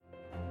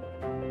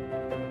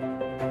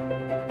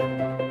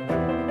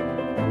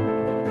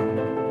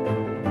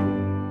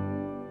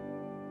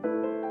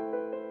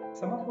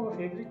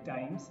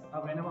times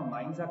are when our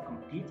minds are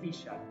completely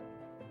shut,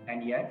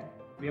 and yet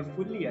we are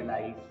fully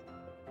alive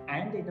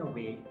and, in a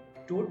way,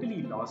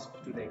 totally lost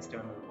to the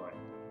external world.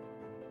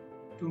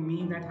 To me,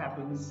 that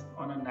happens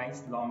on a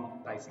nice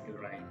long bicycle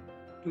ride.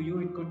 To you,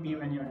 it could be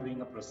when you're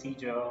doing a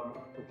procedure, or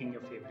cooking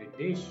your favorite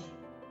dish,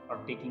 or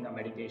taking a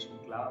meditation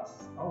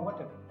class, or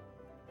whatever.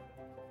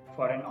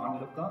 For an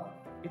onlooker,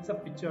 it's a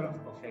picture of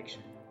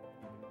perfection.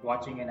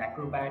 Watching an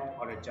acrobat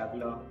or a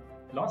juggler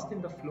lost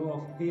in the flow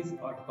of his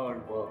or her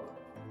work,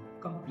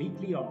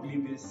 completely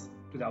oblivious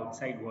to the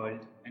outside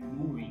world and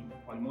moving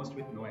almost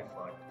with no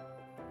effort.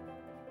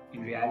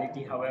 In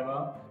reality,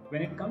 however,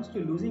 when it comes to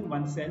losing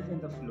oneself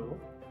in the flow,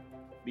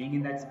 being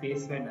in that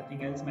space where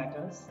nothing else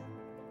matters,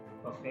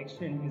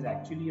 perfection is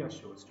actually a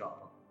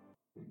showstopper.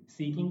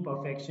 Seeking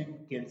perfection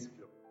kills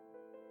flow.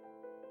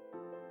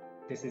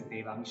 This is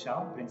Devang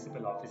Shah,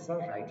 Principal Officer,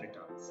 Right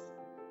Returns.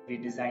 We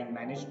design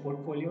managed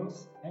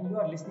portfolios, and you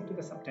are listening to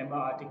the September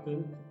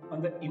article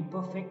on the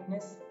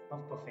imperfectness of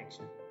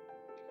perfection.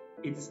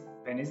 It's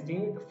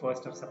Wednesday, the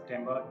 1st of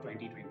September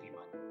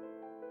 2021.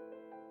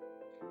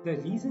 The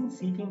reason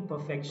seeking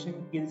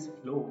perfection kills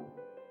flow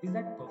is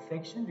that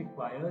perfection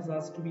requires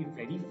us to be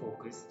very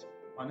focused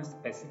on a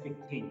specific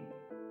thing.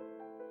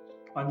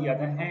 On the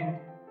other hand,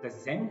 the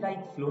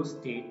Zen-like flow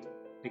state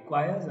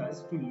requires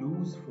us to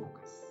lose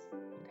focus.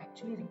 It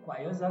actually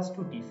requires us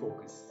to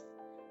defocus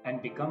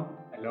and become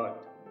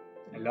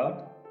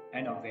alert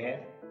and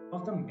aware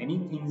of the many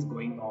things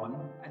going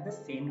on at the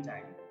same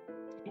time.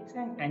 It's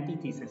an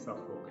antithesis of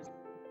focus.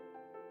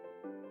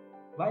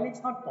 While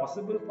it's not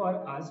possible for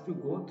us to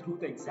go through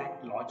the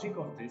exact logic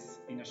of this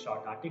in a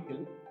short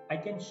article, I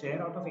can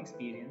share out of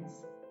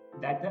experience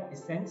that the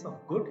essence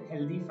of good,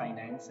 healthy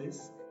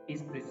finances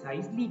is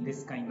precisely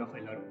this kind of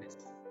alertness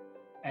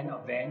and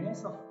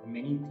awareness of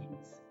many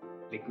things: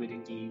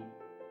 liquidity,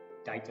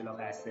 title of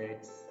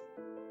assets,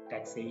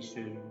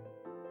 taxation,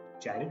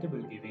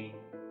 charitable giving,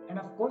 and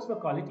of course the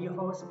quality of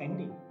our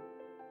spending.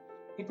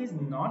 It is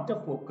not a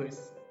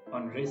focus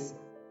on risk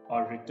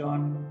or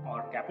return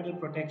or capital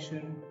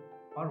protection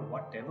or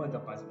whatever the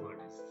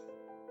buzzword is.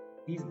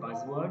 These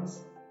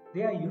buzzwords,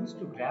 they are used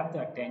to grab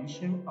the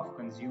attention of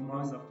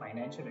consumers of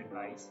financial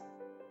advice,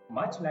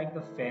 much like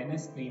the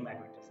fairness cream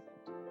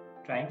advertisement,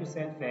 trying to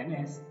sell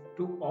fairness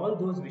to all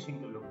those wishing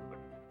to look good.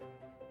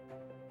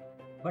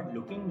 But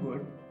looking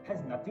good has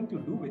nothing to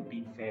do with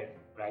being fair,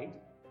 right?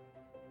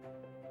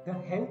 The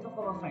health of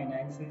our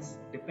finances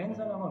depends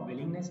on our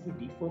willingness to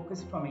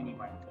defocus from any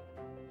matter,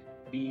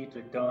 be it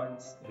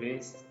returns,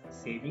 risk,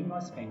 saving,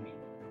 or spending.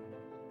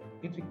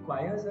 It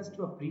requires us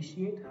to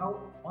appreciate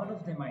how all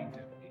of them are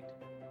interrelated.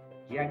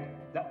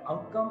 Yet, the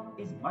outcome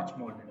is much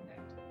more than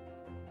that.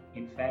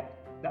 In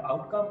fact, the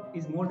outcome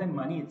is more than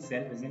money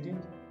itself, isn't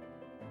it?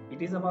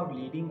 It is about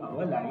leading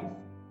our life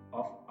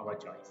of our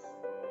choice.